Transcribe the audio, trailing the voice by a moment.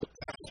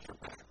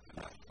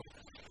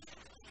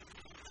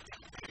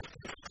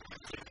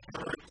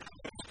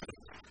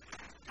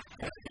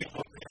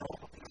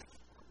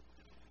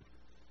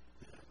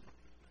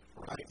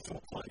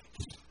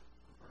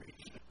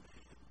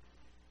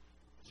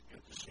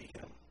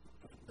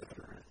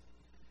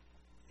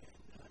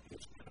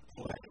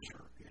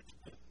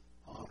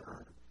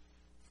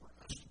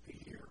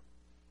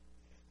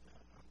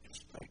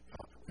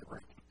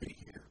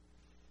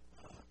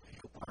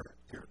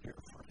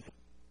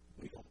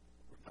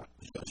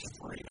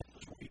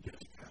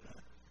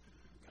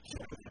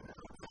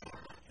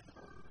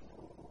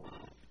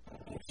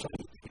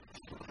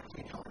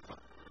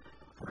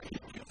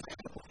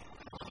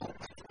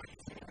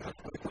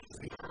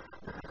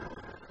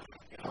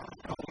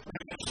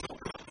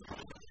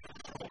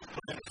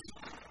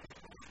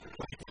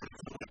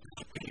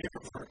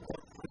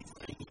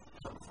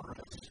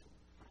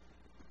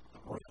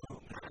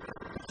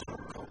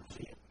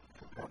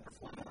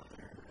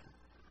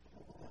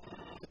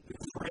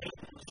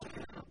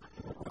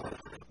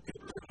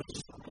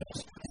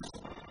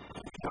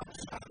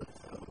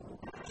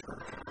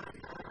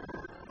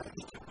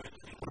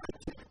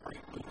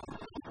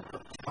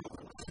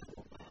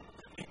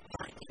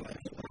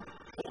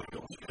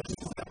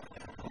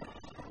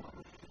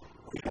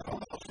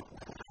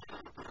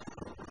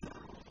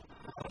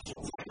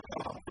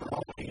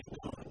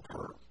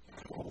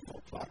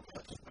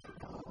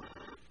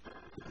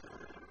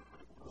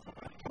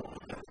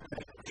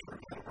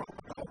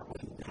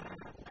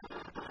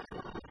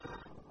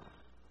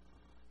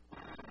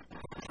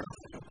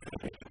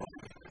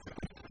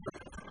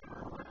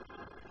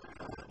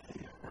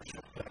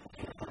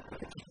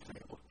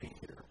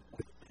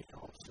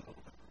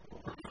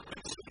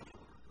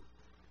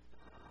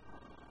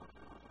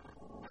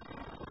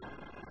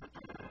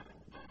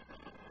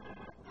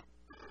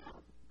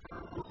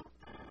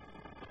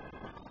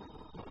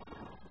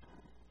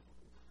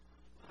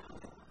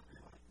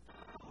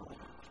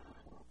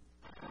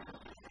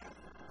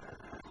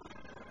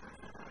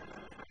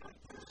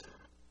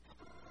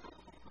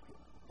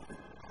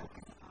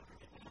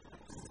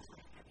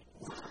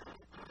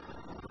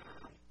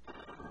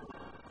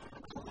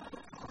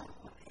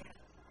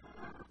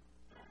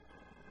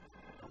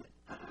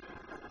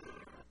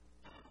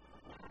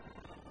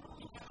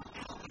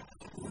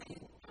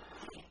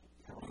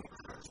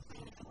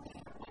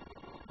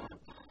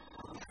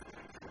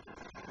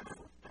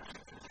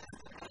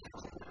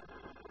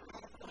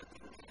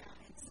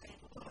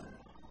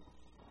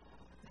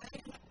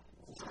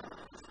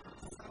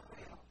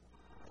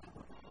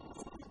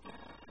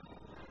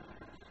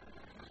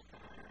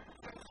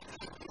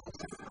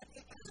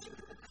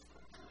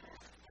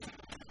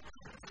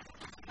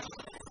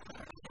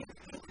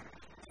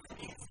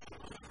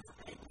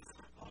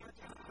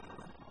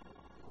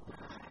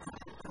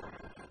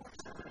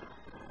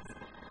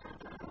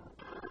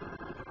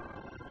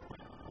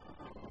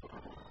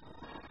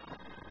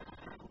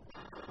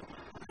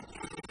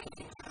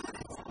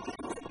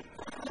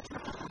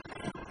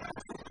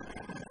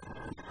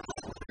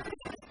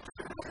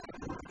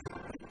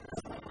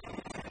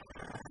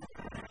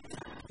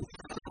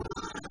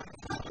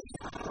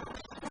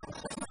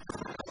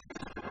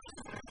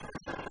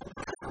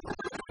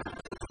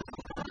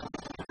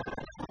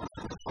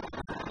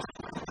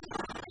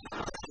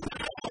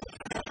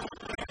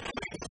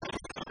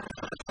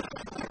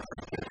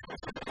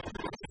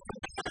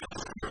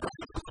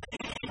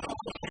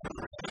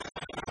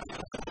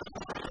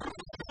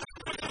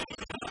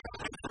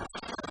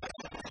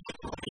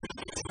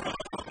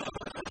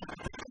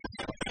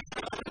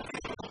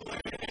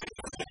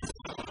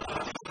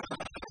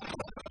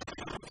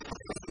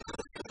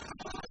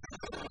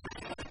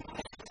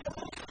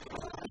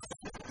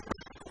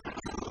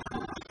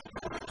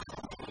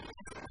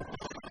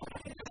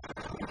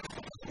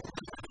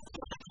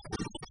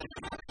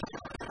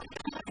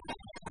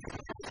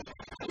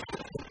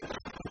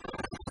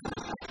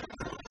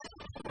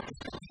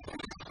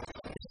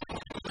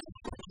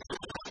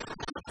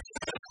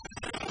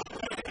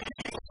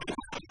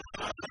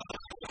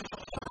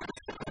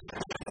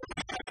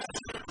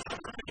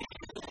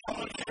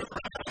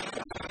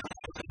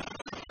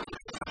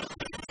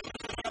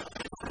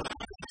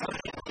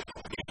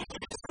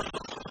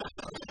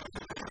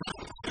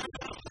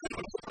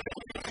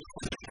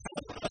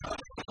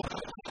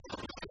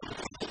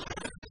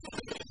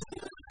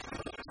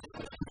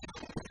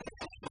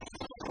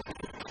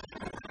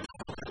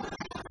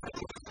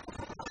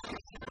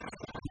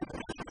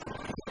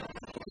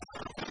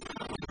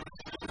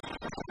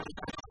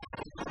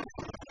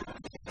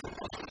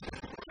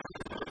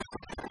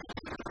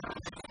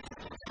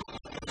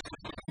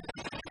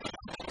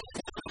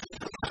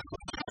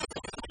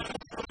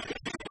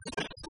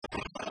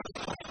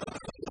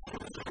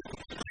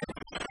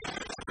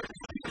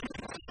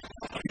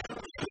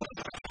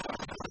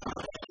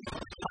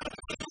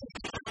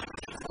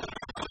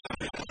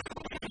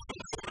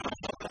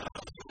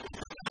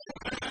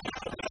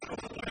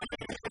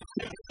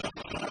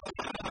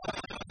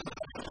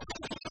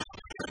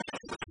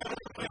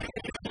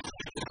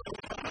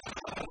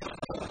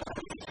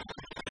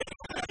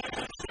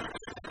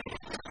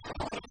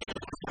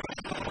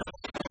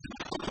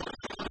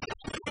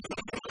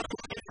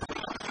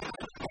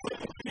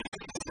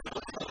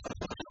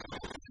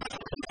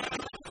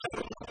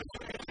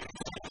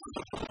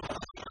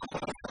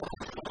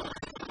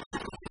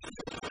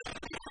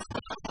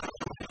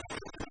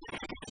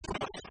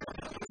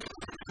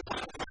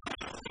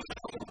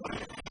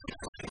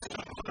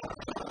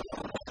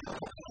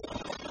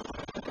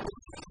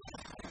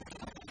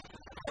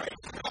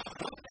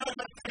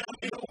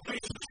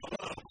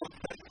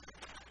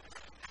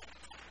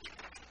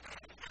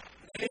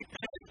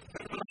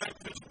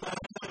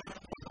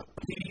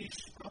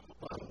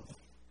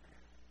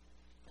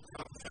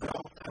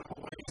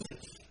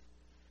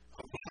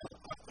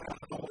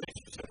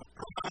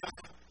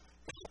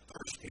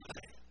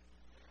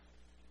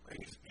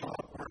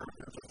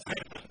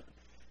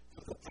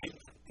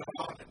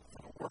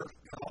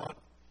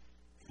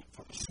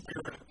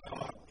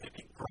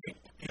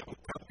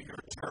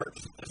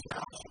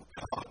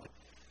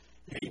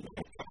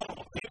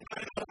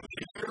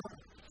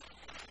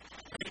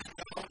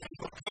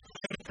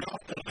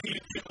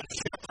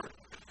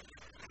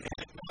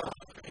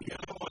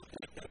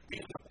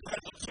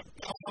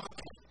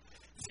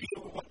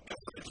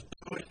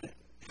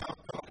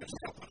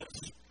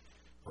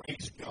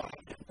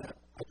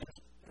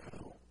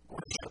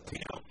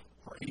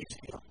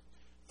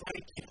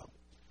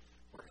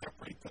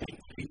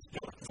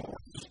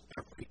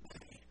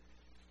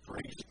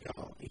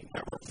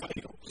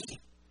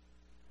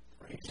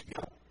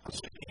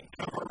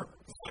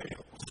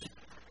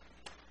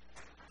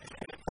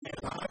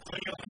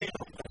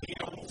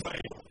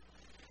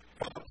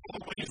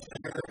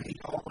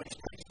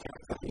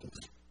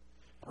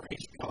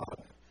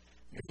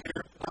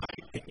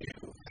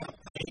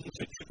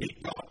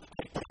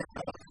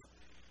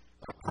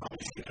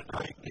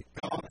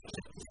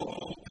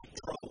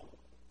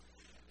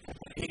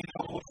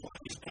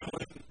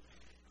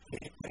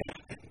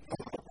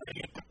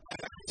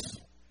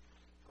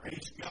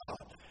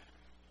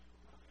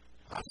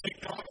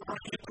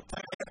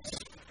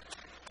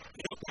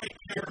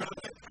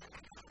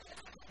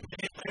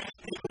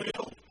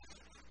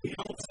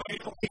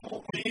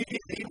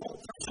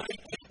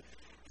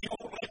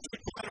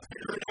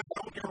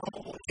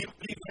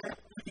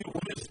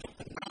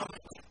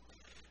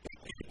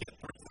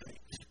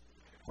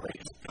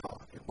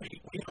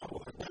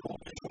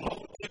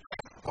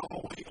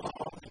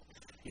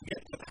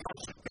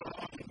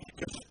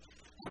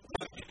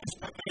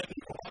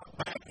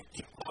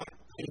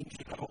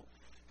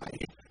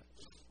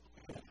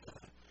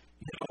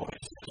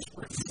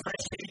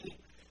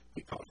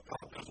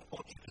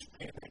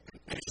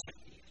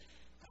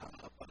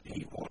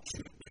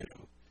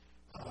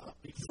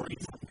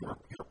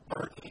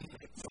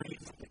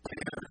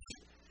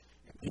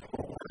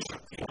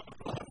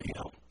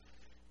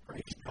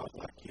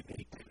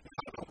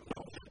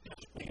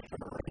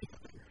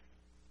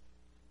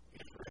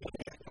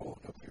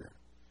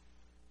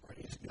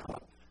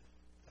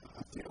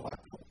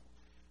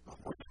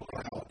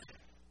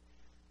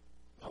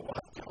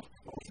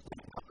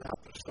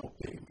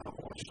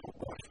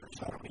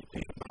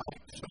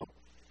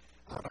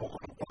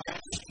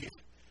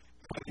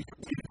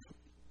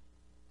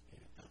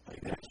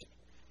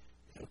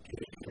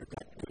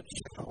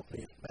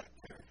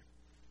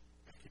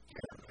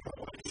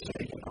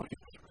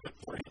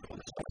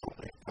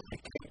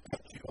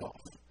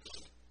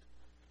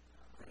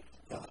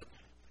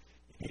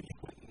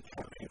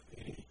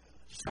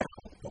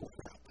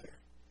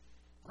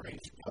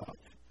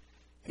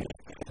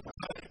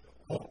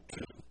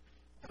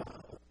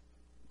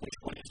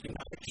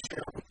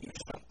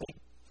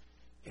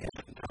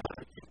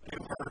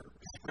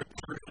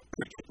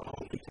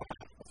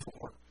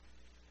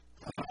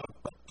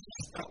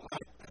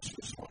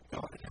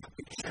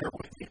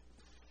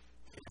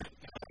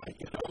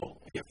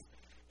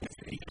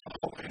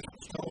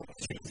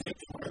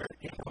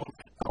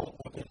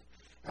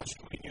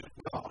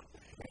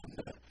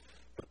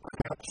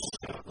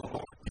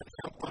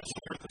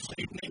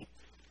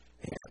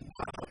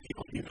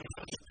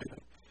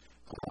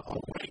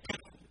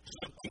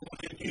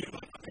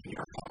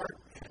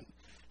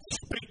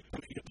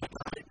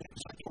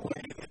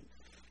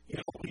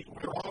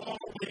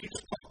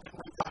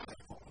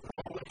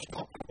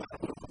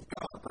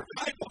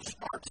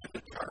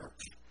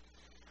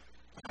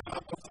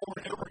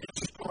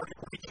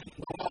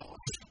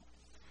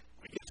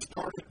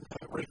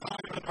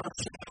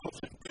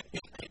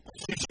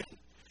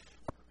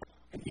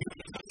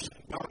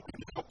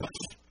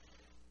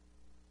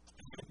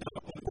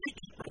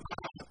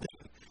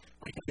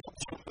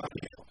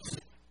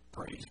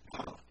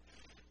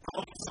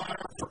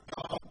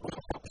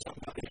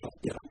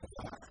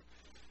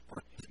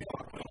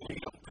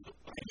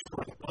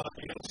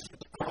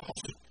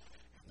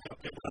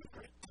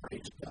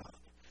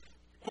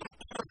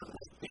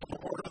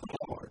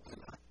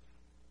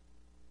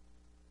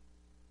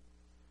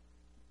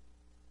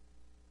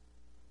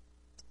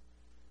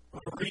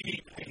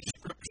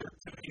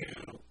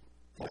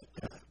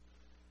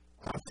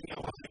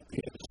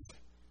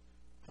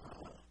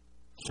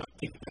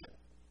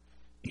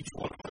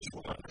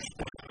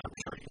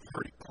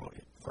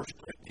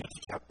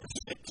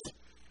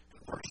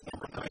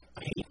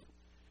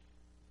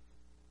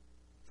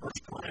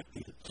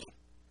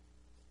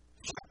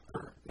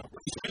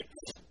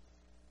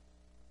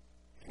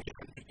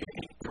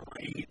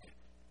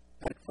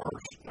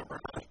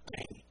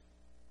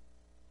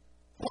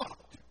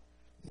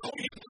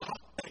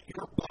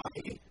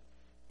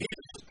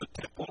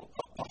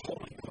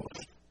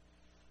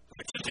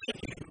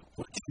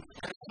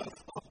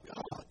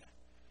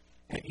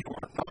And you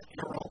are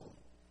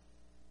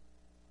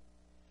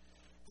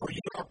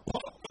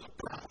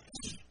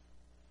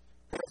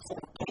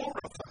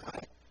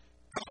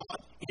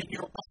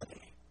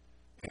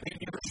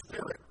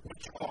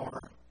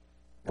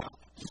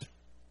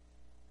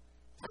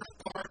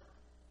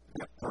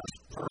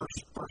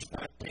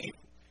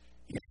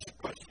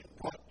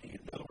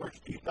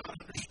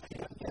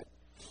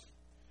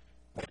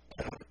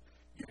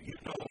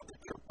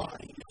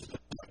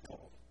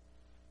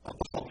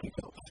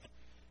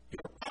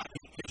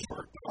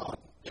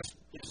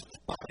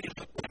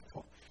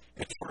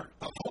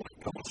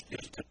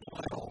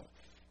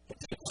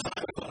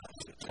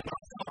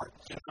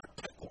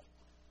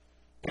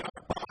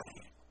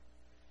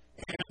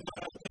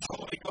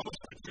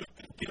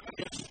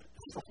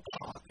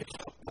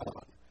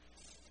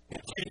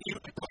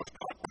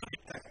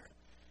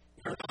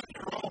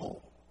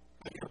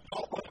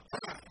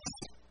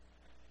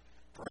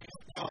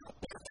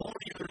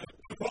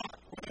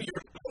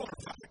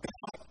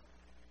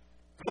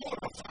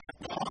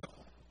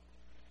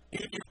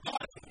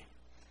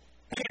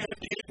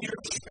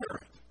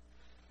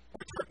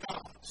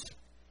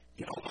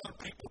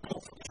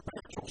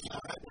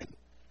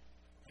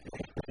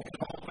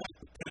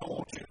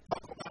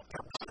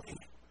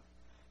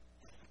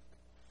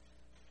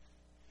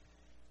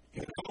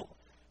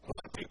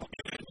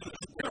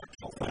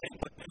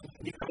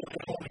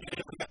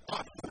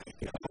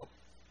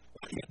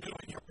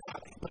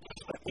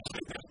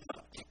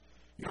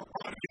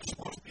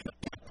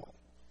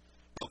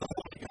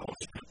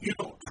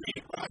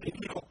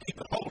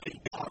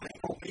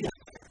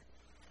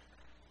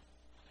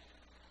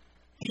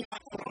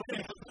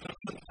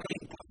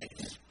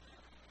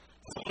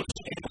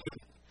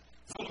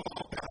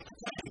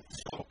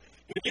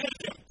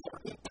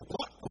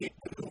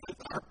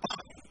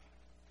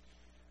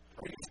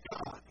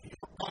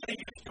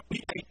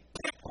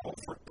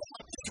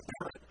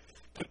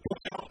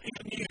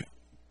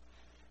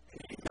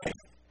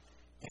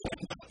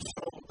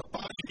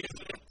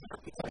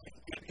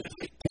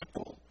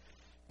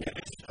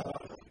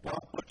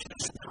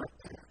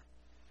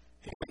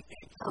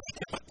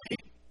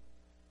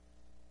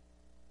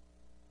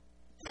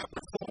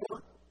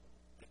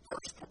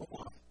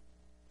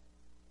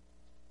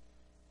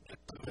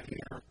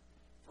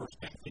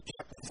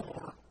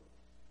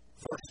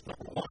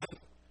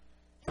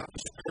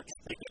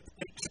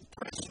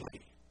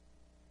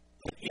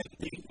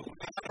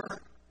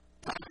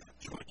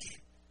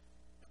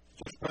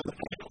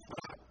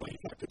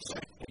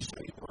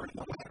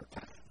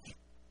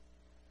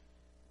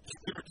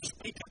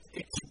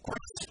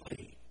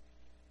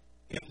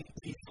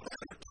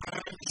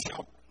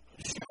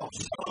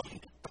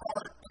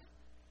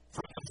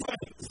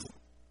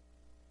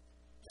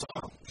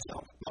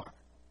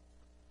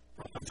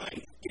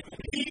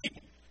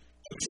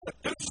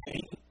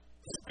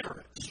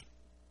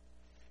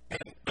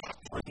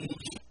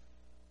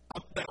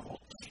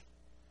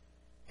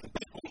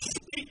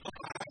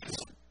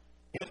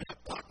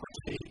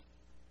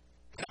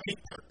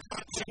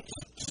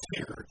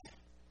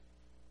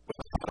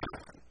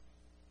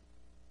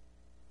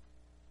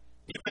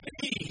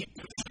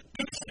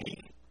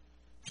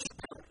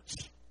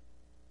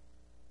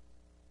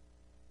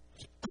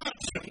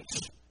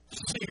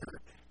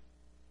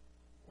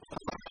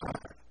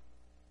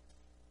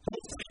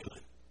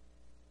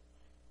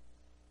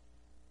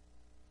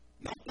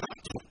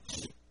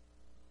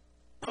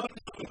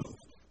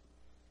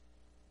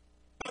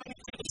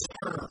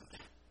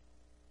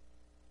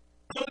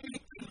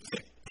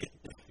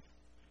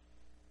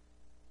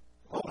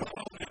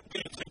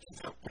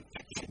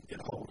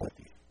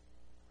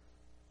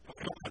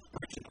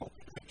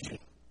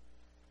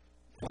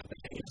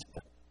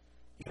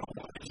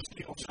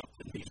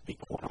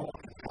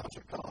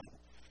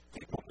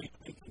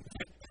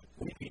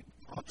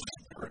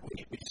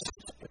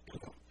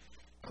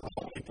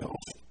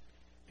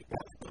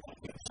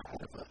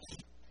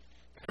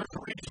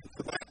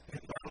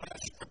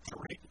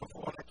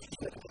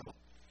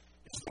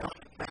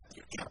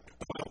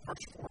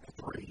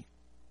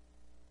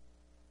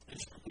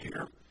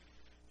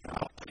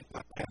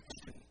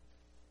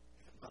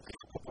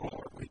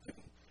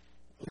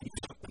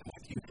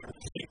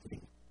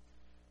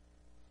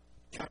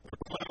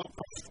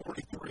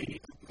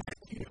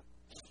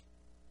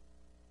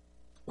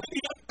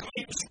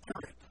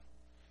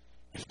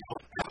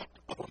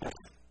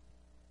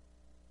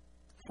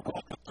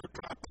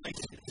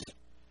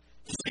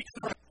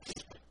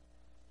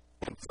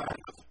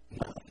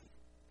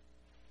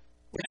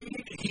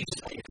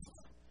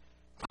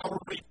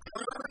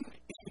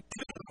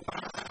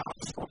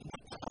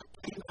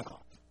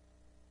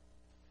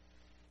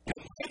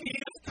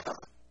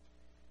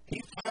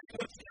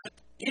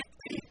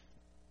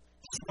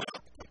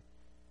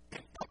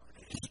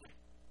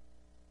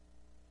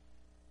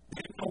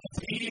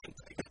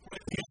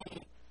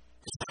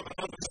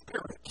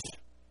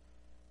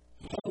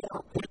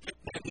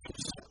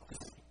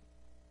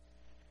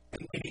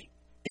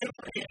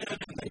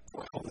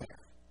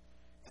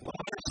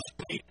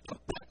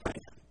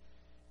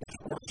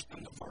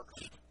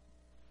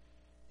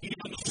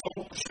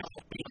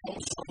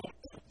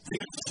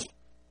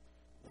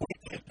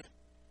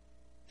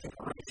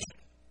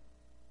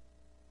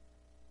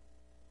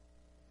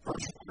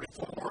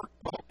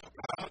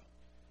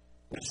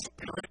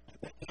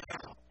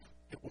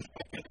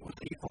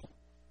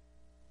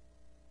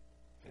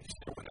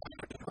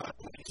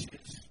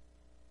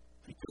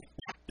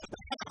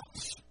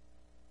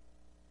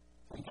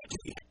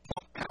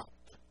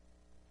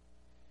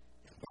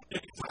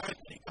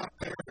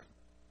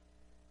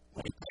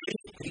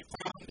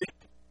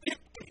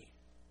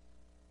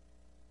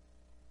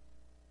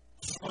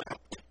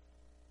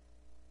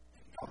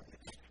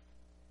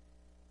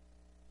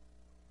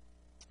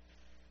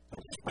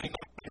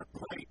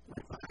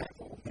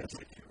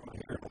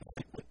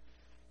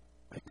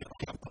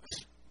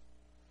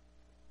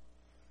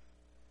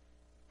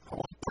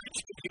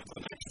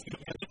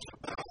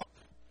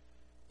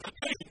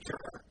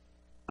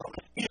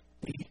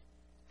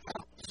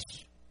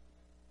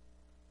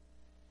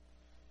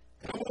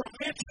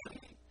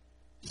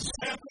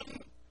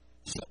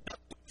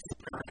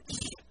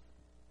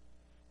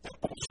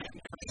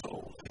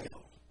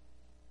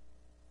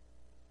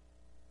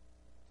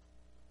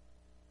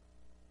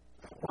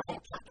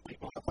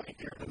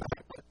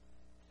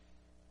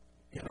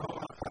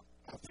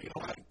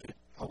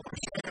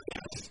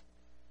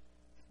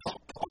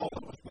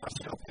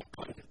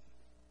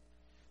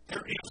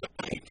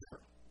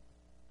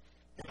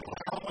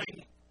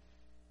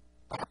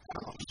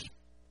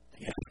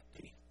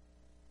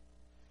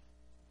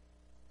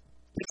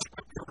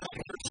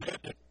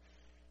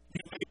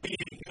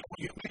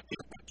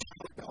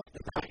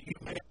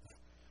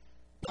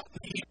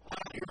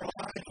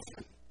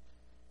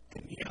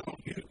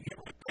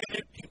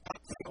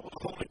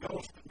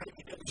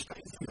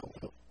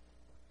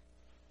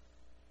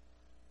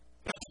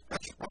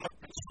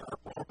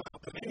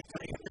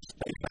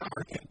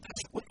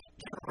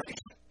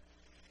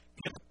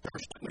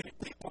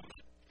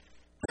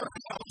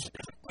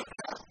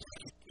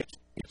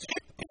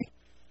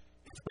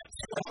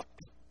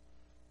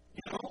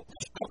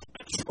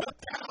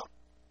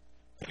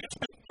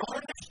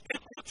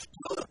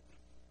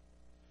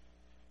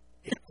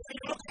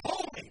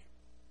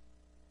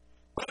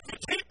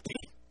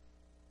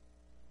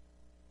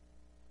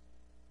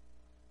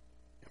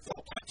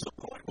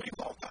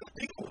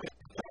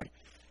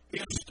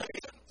is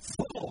staying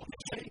full.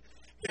 See,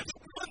 it's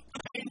one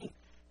thing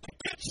to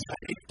get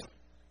saved.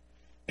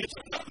 It's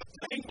another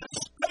thing to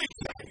stay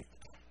saved.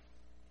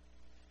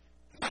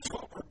 That's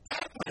what we're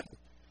battling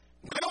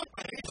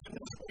nowadays in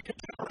this wicked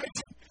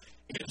generation.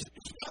 It's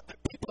not that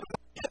people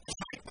don't get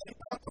saved. Thank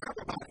God for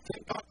everybody.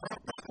 Thank God for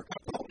our brother.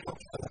 God told me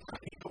I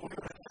need to go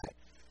here today.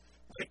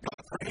 Thank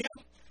God for him.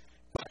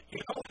 But,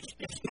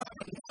 it's not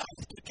enough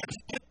to just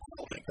get the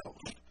Holy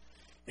Ghost.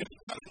 It's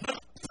not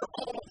enough for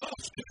all of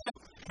us to have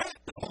had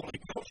the Holy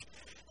Ghost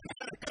and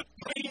had a good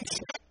clean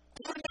set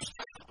in this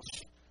house.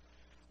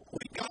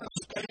 We got to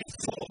stay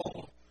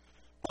full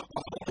of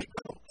the Holy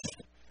Ghost.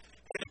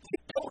 And if you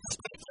don't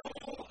stay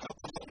full of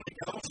the Holy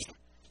Ghost,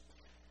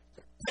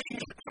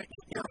 things are going to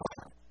get in your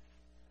heart.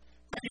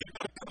 Things are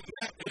going to come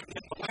back, and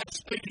in the last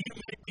day you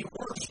may be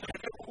worse than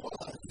it ever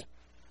was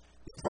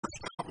the first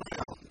time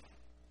around.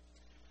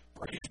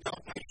 Praise God.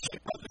 They say,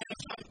 Brother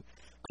Hanson,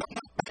 I'm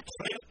not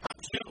backslid. I'm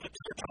still in the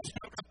church. I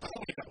still got the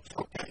Holy Ghost.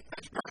 Okay,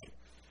 that's great.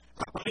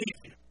 I believe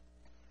you.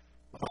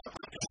 But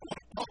I just want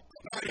to talk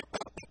tonight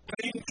about the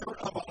danger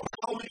of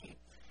allowing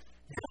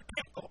your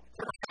temple,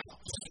 your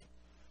house,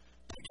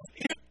 to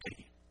get empty.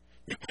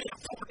 You can't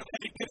afford to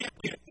let it get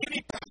empty at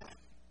any time.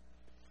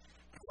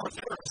 Because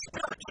there are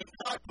spirits of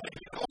God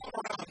maybe all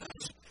around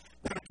us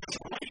that are just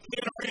waiting to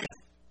enter in.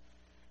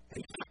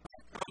 He's not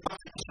going to come by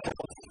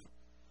himself.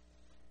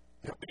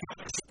 There'll be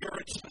other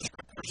spirits, the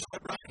scripture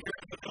said right here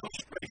in the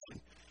illustration.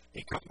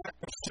 He come back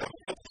with 7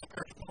 other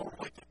spirits more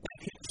wicked than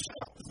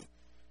himself.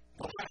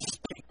 The last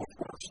state was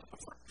worse than the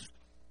first.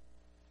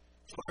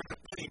 So I'm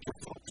going to thank you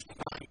folks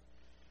tonight.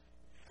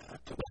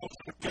 To those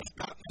that have just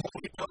gotten the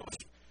Holy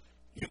Ghost,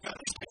 you got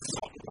to stay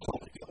full of the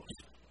Holy Ghost.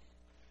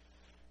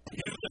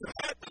 You that have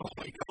had the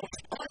Holy Ghost,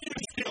 are you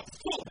still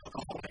full of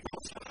the Holy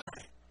Ghost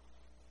tonight?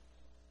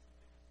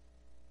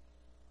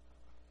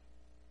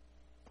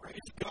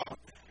 Praise God.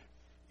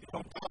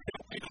 God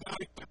help me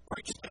tonight to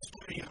preach this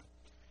to you,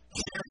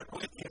 share it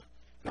with you,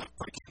 not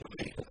preaching to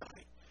me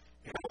tonight.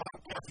 I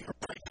don't care if you're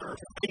a preacher or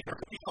a leader,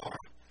 who you are.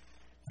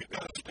 You've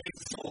got to stay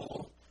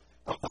full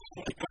of the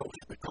Holy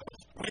Ghost because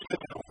we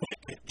live in a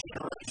wicked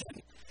generation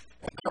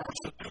and there are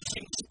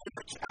seducing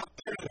spirits out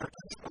there that are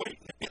just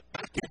waiting to get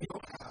back in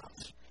your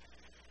house.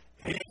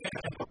 Amen.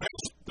 And the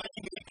best thing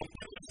you can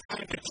do is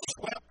find it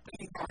swept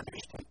and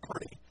garnished and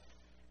pretty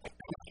and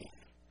clean.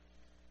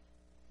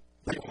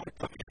 They want to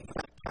come into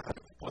that kind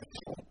of place.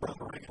 Old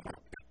Brother Reagan, our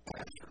good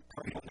pastor,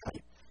 pray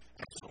tonight.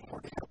 Ask the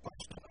Lord to help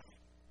us tonight.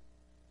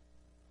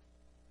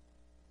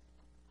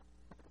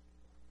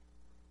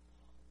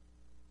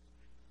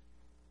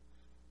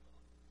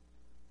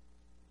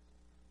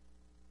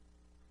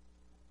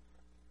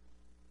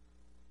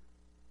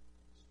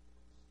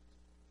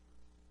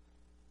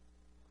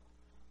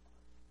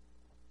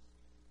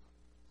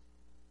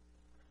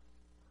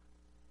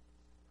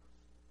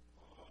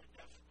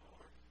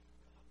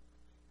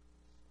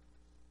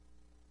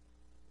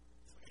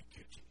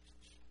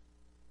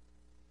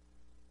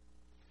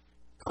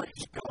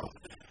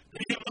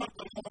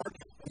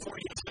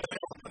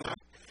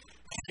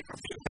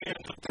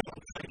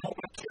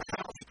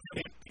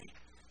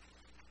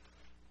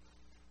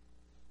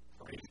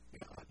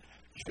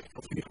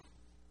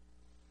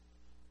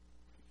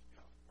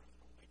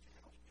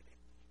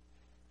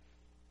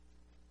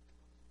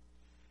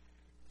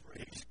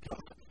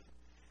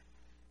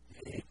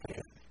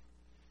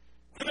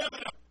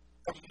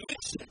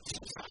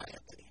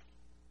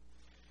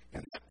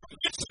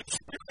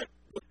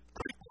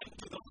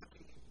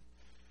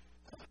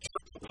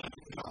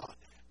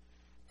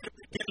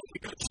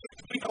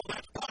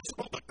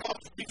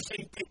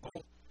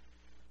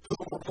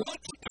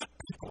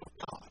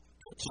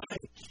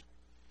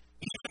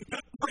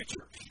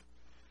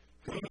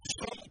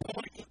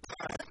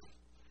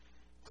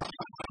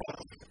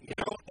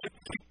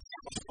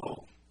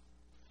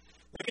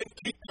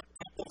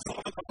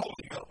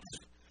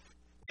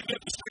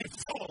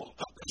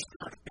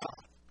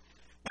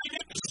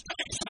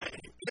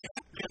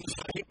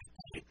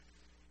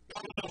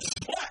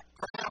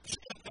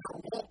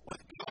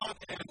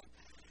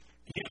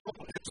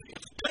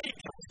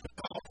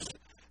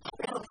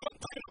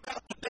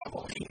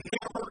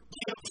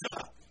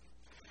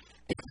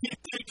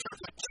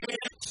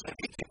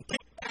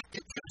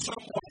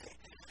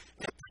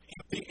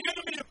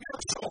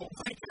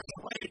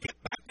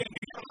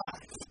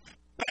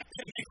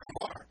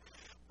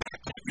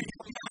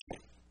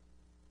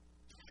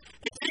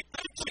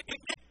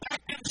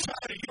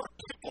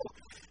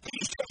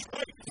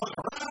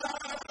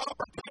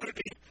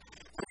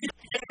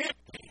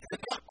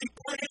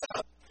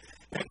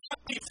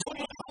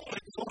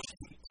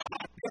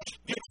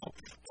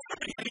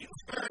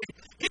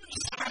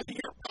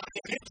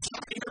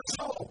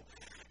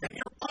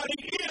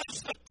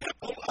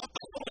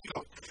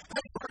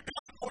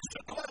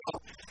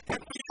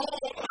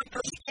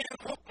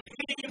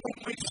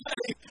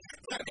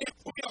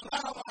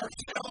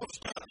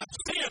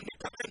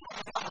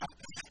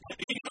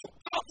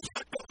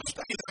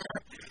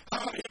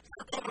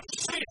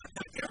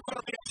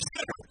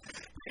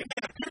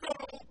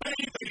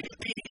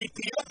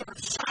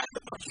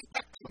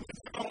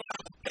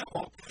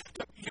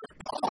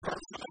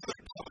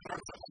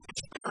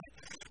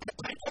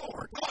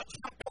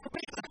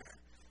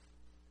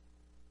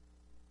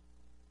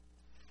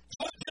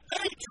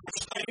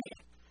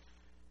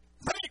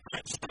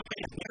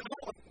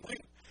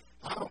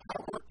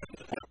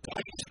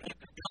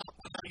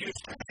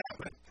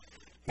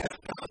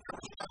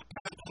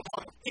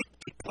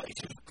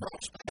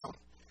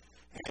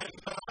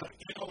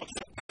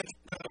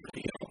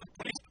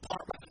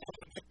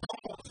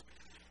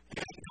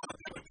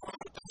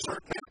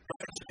 certain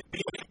address, it'd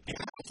be an empty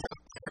house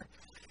out there.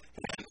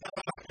 And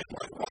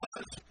what it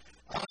was,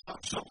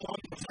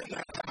 someone was in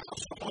that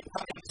house, someone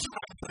got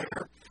inside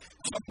there,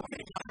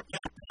 somebody might have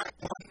got a crack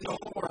window,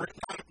 or it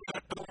might have got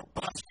a door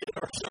busted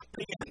or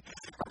something,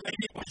 or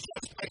maybe it was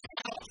just a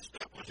house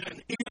that was in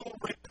ill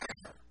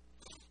repair.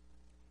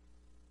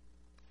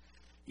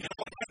 You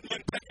know, it hadn't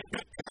been taken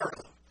good care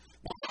of.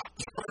 The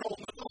locks weren't on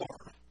the door.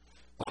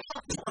 The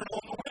locks weren't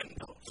on the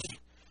windows.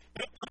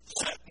 It was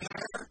sitting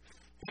there,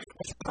 and it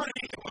was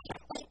pretty. It was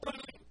an open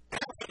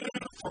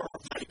avenue for a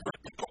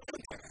vagrant to go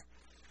in there.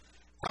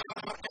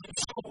 And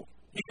so,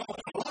 you know,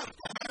 a lot of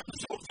times,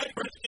 those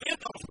vagrants get in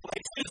those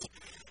places,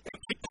 and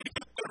they pick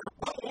up their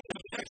bone, and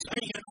the next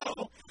thing you know,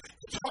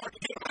 it's hard to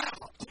get them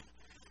out.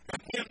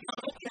 And then not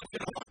only is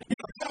it hard to get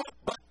them out,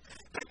 but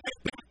they may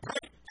do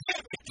great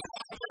damage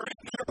while they're in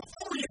there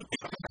before you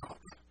get them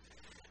out,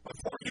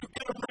 before you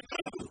get them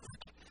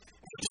removed.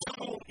 And so,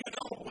 you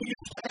know, we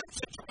used to have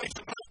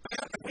situations like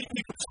that, and we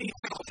even see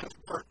houses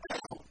burnt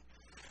down.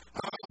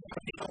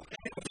 You know,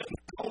 and it was in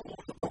the cold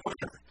of the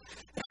winter.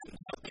 And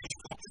these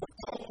folks were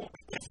told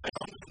they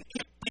found an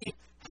empty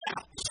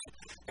house.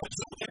 And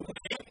so they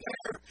went in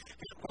there.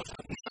 It was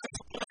a nice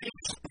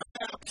place,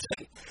 perhaps,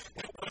 and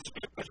it was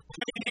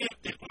clean.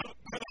 It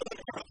looked good.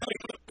 Everything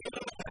looked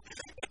good.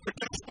 And there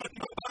just wasn't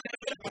nobody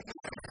living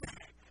there.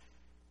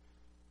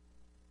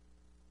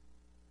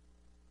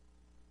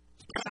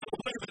 It's kind of the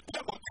way the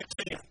devil gets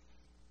in.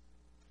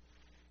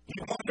 He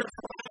wanders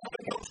around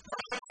in those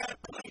quiet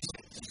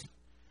places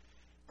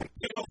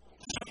until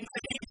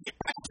someday he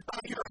passes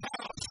by your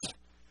house.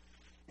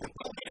 And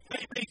though it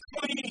may be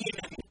clean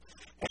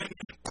and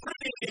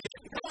pretty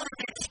and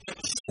garnished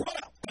and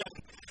swept, and,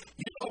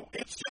 you know,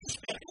 it's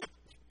just that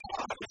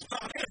God is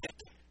not in it.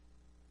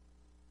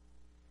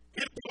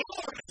 If the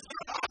Lord is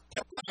not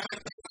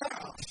occupying the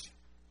house,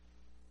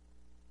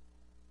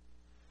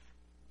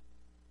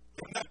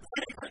 then that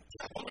vagrant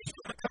devil is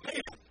going to come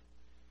in.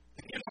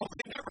 And, you know,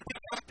 they never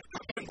get back to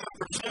come in by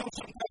themselves.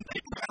 Sometimes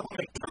they travel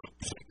in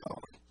troops and go.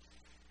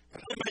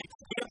 And they may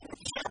come in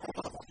with several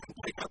of them and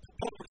take up the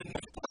boat in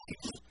this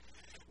place.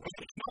 Well,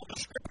 you know, the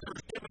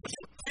Scriptures give us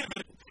a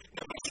vivid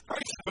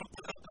illustration of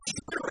the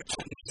spirits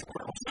in this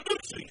world.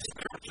 Seducing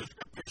spirits, the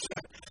Scripture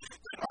said,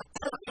 that are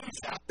turned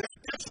loose out there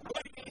just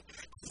waiting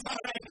to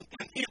find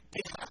an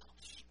empty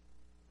house.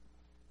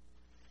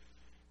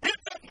 It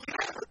doesn't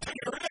matter to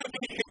your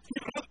enemy if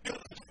you look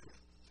good.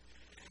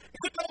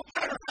 It don't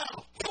matter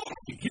how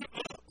holy you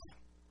look.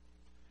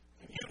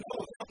 You know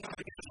I'm not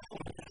against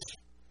holiness.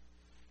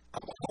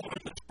 I'm a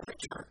holiness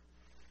preacher,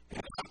 and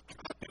I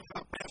do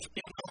my best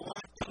in my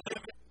life to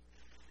live it.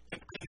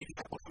 And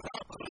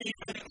I believe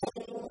in it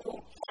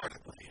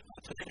wholeheartedly. And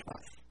that's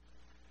anybody.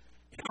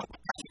 You know,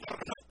 that's not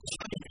enough to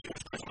say you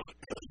just don't look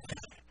good.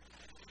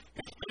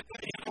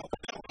 You know, the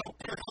devil don't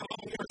care how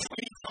long your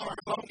sleeves are,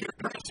 how long your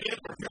dress is,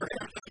 or if your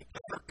hair's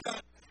not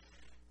cut.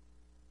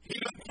 He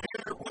doesn't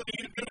care whether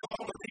you do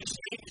all of these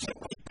things that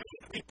we do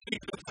to be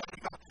pleasing to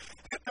him.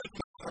 It doesn't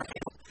matter to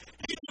him.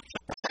 He looks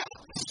at the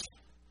house.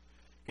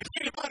 Is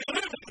anybody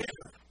living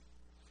here?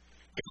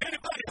 Is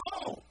anybody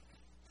home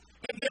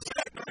in this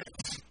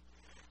address?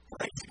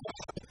 Praise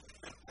God.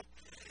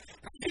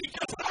 He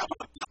just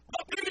looked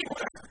up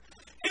anywhere.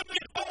 In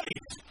these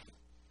bodies.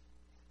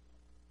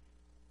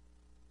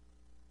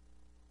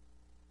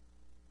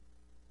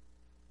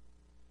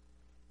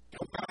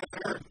 You'll go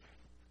there and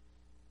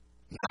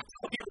knock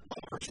on your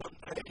door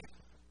someday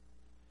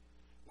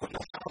when the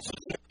house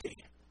is empty.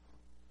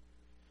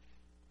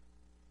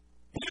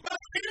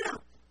 Anybody here?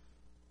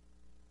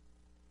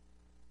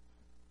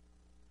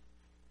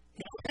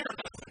 You don't hear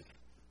nothing.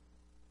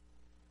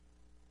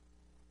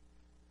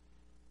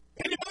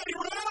 Anybody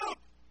around?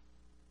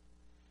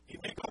 You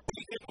may go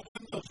peek in the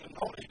windows and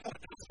all you got to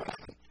do is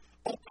find an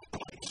open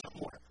place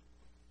somewhere.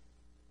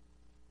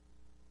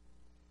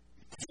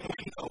 It's a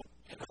window,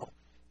 you know,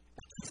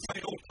 that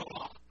failed to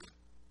lock.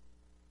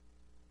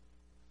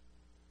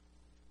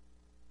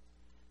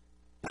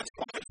 That's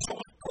why it's so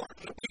important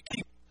that we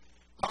keep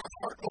our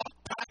heart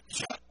locked tight and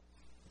shut.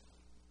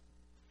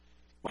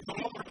 With the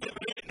Lord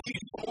living in it, He's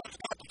the one who's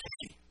got the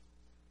key.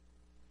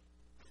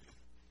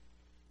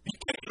 You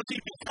can't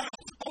leave His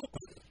house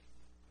open,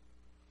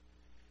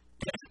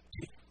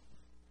 empty,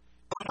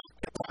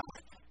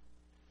 unoccupied,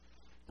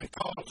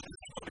 because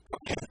He's going to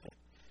come in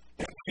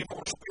and be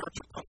more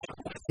spiritual than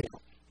ever with Him.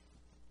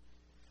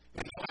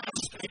 And the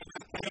last thing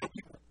that man will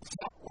be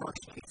far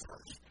worse than the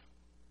first.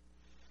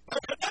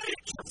 There's an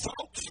age of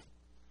folks.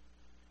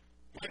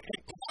 And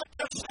God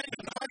does say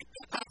tonight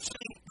that I've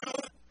seen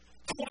good,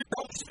 Holy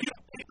Ghost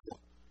filled people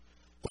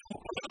who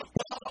love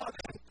God,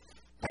 and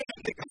man,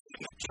 they got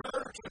in the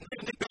church, and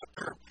then they got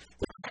their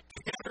act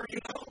together,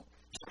 you know,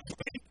 so to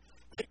speak.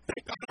 They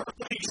got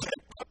everything set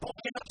up on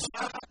the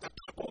outside, the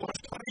temple was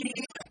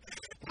clean, and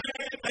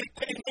man, they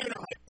came in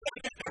and they put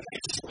it, and they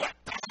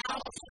swept the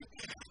house,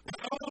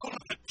 and all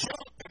of the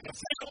junk and the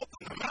filth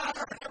and the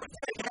mire and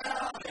everything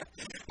out, and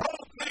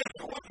oh man,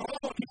 it wasn't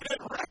long, you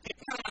didn't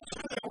recognize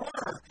who they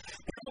were,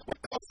 you know,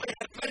 because they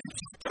had made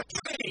such a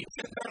change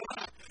in their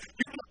life.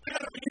 You looked at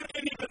them and you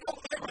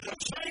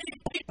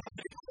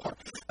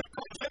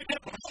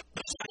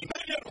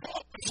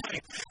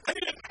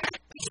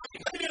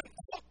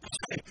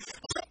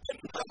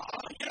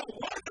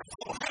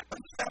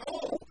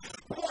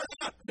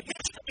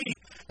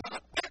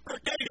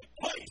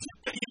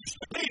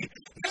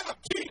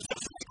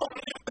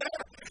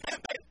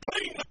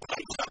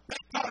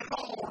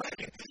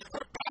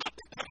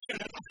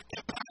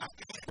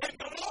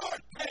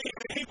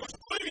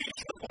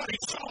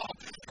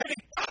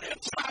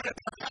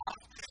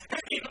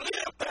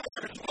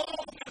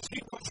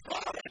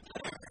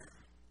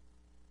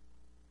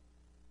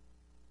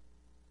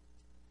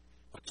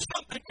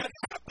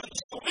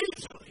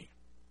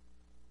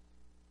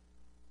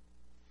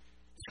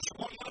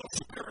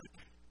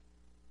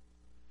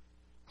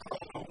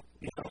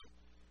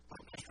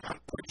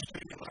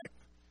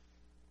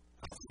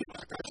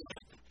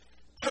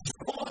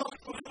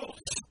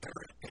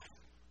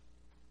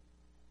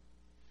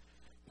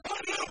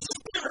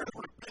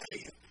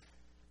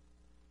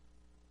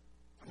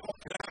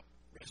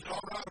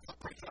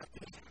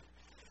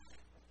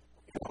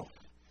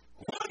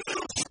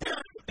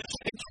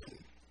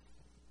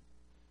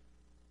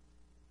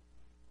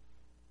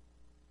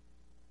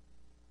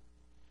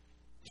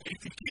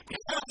You know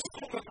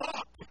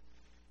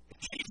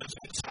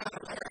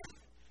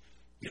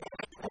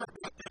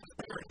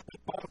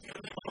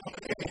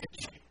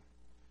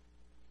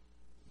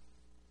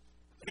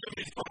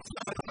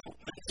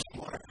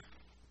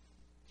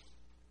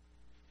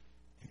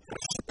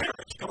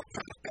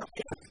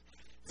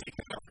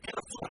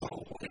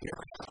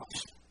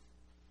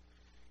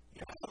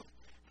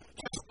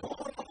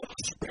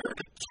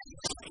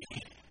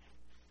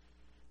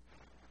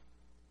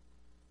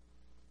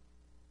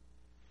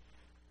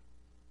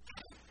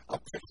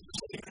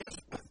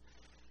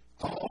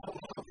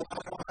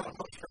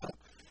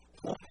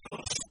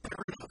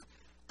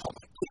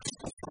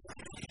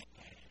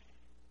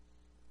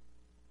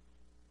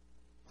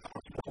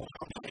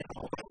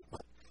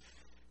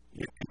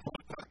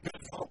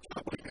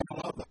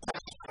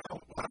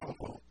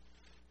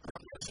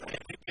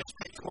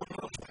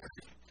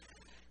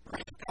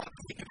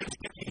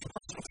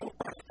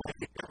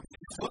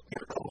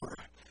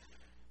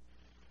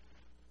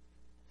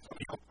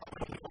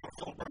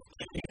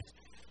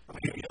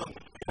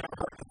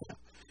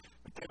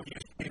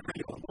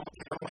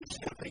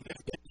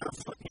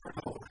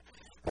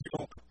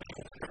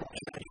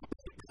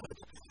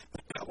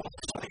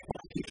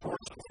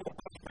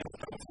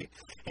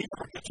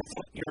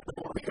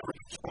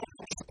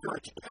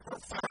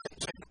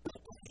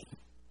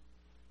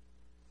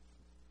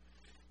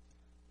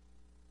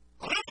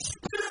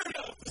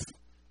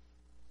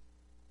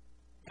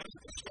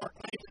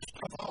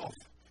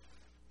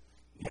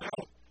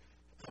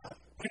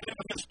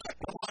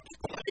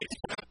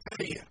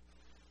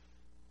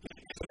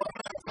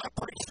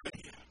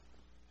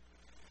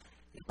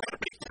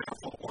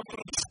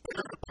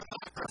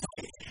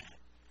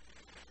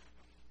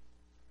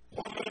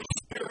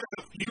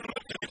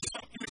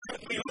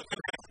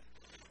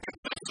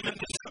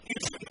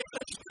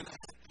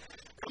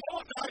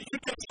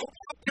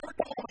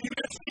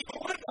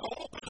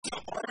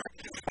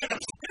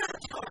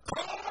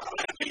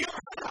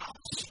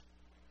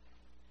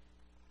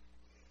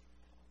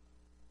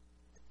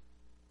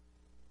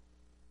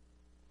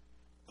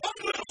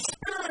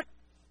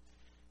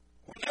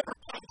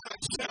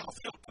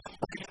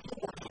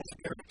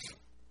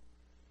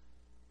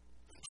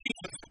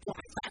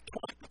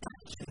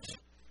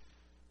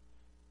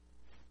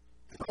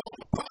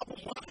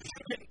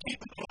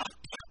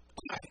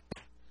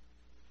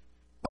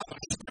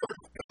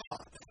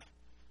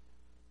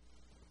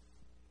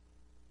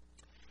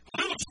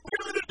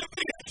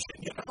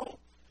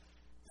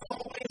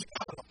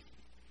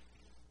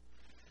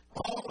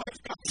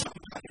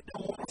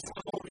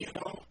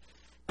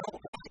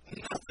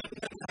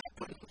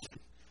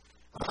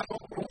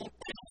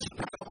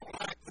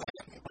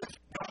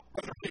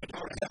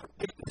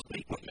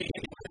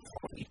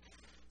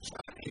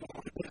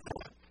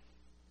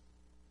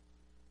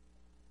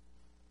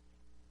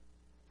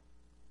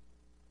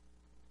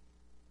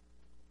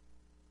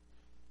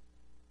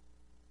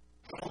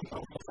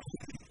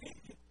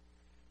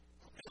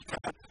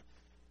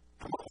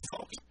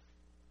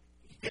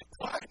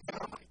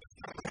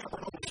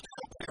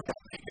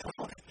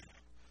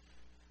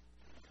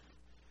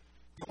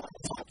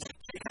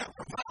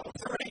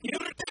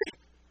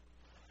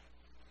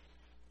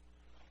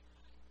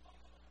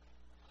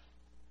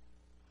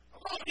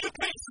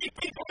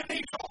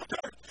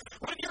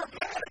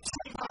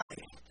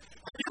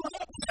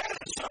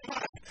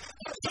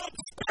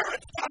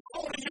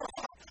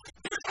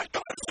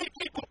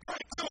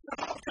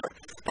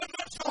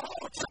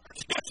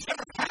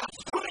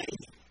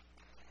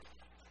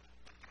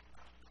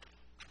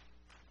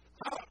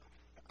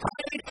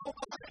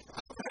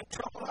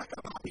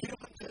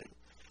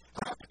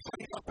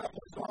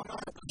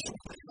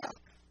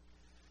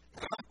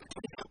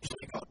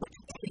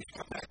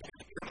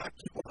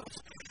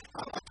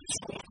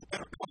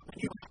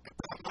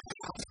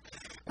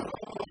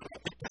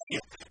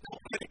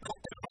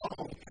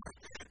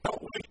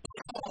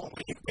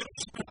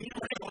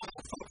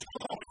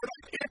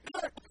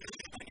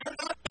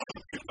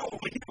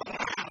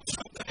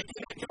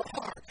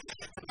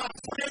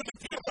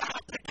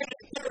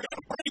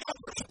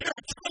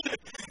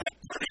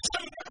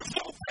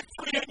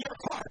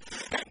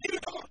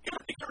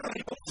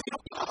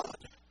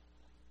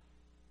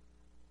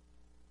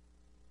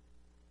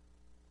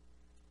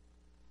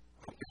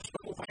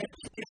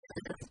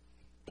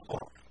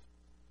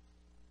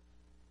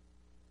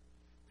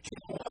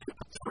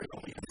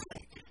what?